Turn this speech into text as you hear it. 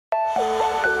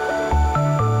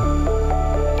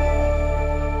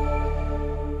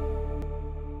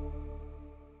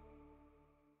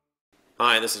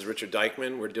Hi, this is Richard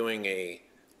Dykman. We're doing a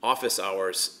office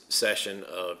hours session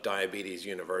of Diabetes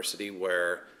University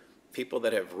where people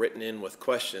that have written in with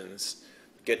questions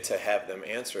get to have them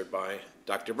answered by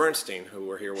Dr. Bernstein, who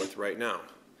we're here with right now.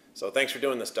 So thanks for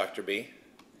doing this, Dr. B.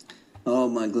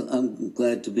 Oh, I'm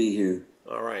glad to be here.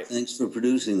 All right. Thanks for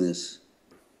producing this.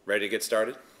 Ready to get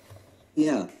started?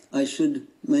 Yeah, I should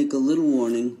make a little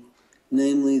warning,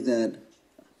 namely that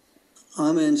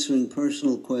I'm answering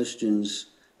personal questions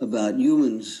about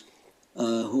humans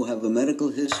who have a medical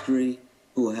history,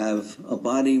 who have a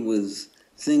body with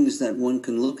things that one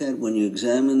can look at when you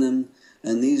examine them,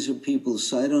 and these are people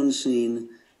sight unseen.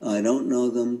 I don't know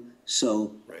them,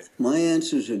 so my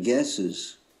answers are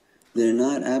guesses. They're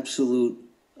not absolute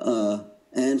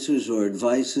answers or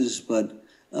advices, but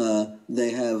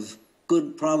they have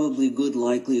probably good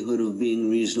likelihood of being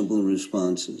reasonable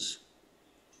responses.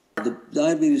 The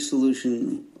Diabetes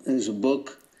Solution is a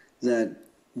book that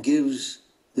gives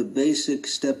the basic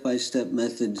step-by-step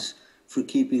methods for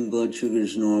keeping blood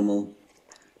sugars normal,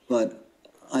 but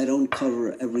I don't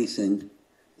cover everything.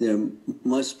 There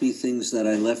must be things that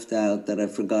I left out, that I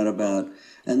forgot about,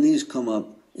 and these come up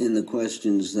in the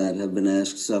questions that have been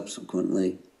asked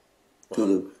subsequently to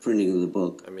the printing of the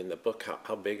book. I mean, the book,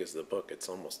 how big is the book? It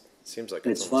seems like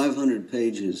it's 500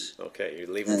 pages. Okay, you're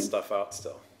leaving stuff out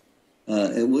still.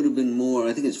 It would have been more.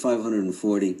 I think it's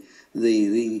 540.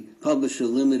 The publisher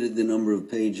limited the number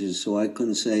of pages, so I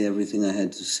couldn't say everything I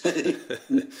had to say.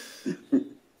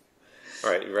 All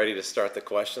right, you ready to start the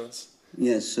questions?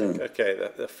 Yes, sir. Okay,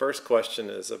 the first question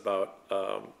is about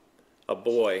a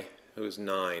boy who's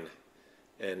 9,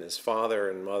 and his father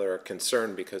and mother are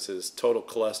concerned because his total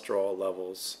cholesterol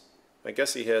levels, I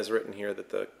guess he has written here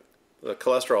that the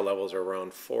cholesterol levels are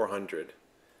around 400.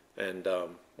 And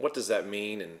what does that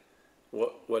mean, and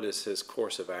what is his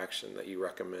course of action that you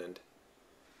recommend?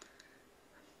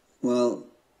 Well,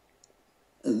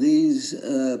 these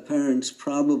parents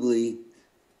probably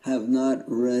have not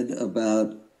read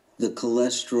about the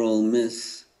cholesterol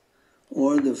myth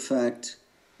or the fact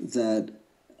that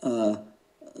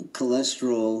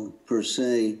cholesterol per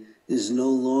se is no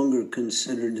longer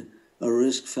considered a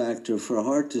risk factor for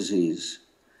heart disease.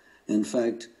 In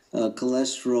fact,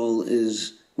 cholesterol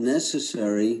is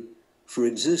necessary for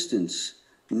existence.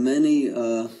 Many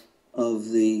of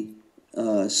the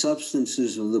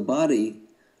substances of the body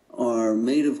are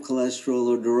made of cholesterol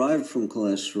or derived from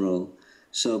cholesterol.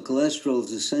 So cholesterol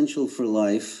is essential for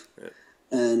life,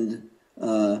 and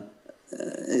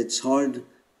it's hard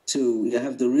you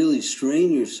have to really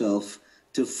strain yourself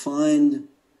to find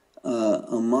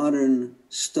a modern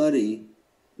study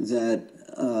that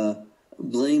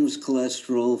blames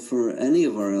cholesterol for any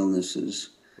of our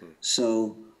illnesses.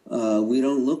 So we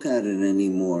don't look at it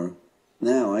anymore.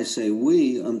 Now, I say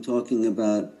I'm talking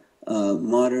about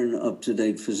modern,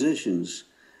 up-to-date physicians.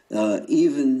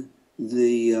 Even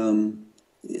the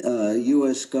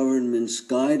U.S. government's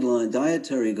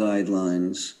dietary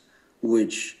guidelines,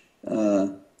 which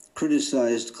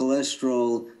criticized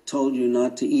cholesterol, told you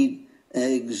not to eat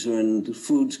eggs and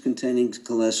foods containing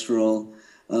cholesterol.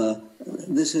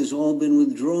 This has all been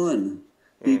withdrawn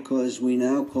because we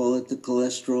now call it the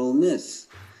cholesterol myth.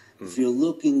 If you're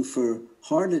looking for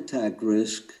heart attack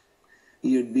risk,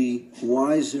 you'd be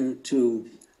wiser to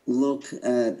look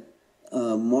at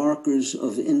markers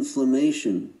of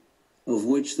inflammation, of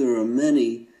which there are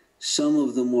many. Some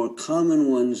of the more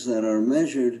common ones that are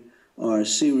measured are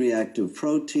C-reactive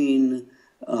protein,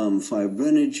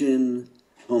 fibrinogen,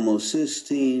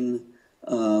 homocysteine.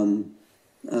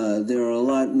 There are a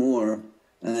lot more,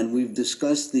 and we've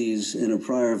discussed these in a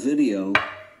prior video.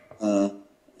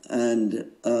 And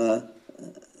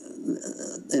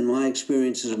in my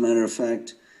experience, as a matter of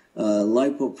fact,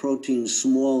 lipoprotein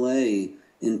small a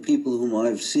in people whom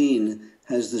I've seen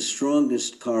has the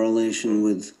strongest correlation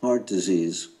with heart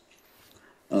disease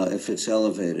if it's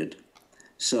elevated.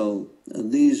 So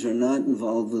these are not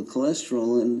involved with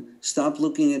cholesterol, and stop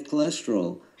looking at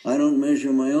cholesterol. I don't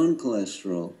measure my own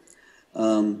cholesterol.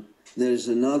 There's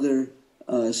another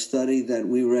study that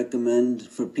we recommend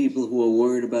for people who are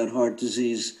worried about heart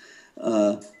disease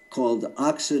called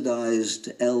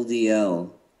oxidized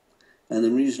LDL. And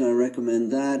the reason I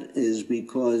recommend that is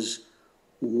because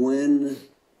when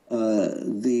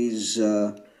these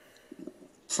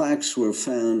plaques were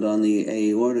found on the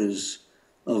aortas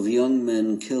of young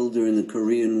men killed during the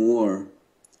Korean War,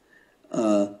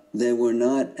 they were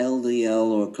not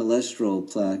LDL or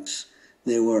cholesterol plaques.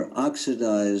 They were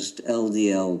oxidized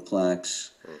LDL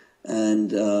plaques.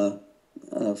 And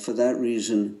for that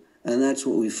reason, and that's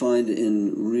what we find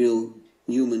in real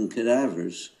human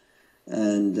cadavers.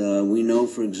 And we know,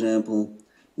 for example,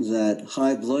 that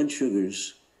high blood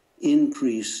sugars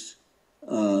increased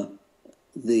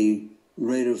the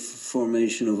rate of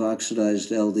formation of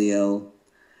oxidized LDL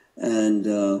and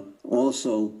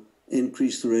also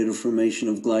increased the rate of formation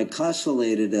of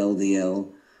glycosylated LDL,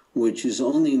 which is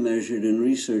only measured in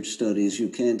research studies. You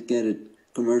can't get it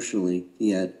commercially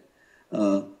yet.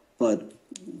 But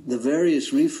the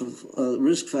various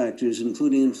risk factors,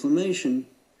 including inflammation,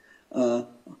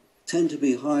 tend to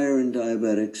be higher in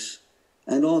diabetics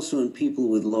and also in people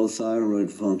with low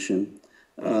thyroid function.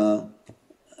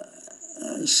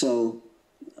 So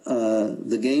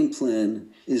the game plan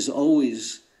is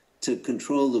always to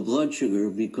control the blood sugar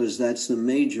because that's the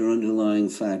major underlying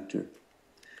factor.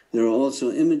 There are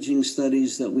also imaging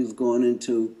studies that we've gone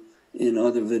into in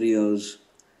other videos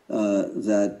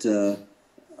that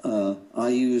I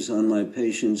use on my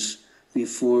patients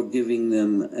before giving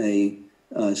them a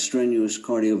strenuous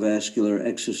cardiovascular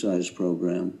exercise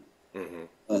program.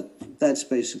 But that's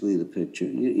basically the picture.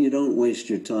 You don't waste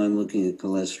your time looking at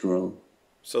cholesterol.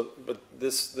 So, but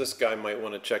this guy might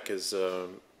want to check his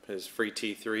free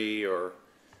T3 or.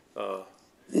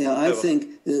 Yeah, I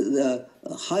think the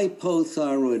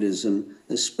hypothyroidism,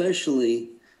 especially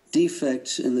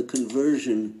defects in the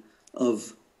conversion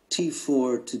of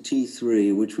T4 to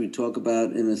T3, which we talk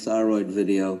about in a thyroid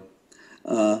video,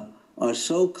 are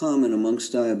so common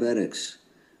amongst diabetics.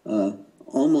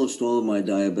 Almost all of my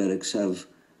diabetics have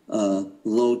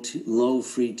low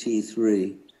free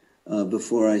T3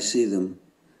 before I see them.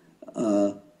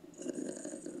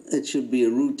 It should be a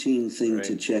routine thing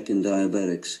to check in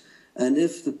diabetics. And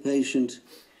if the patient,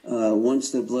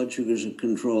 once their blood sugars are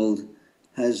controlled,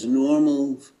 has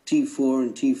normal T4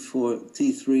 and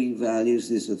T3 values,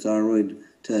 these are thyroid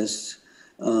tests,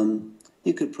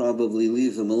 you could probably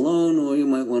leave them alone, or you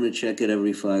might want to check it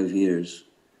every 5 years.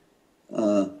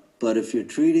 But if you're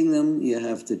treating them, you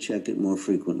have to check it more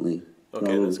frequently,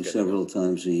 probably several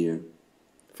times a year.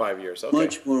 5 years, okay.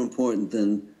 Much more important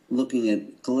than looking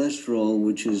at cholesterol,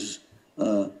 which is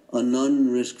a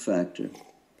non-risk factor.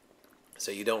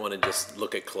 So you don't want to just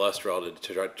look at cholesterol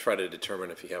to try to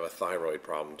determine if you have a thyroid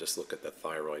problem. Just look at the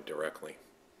thyroid directly.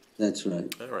 That's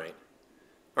right. All right.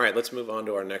 All right, let's move on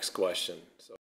to our next question. So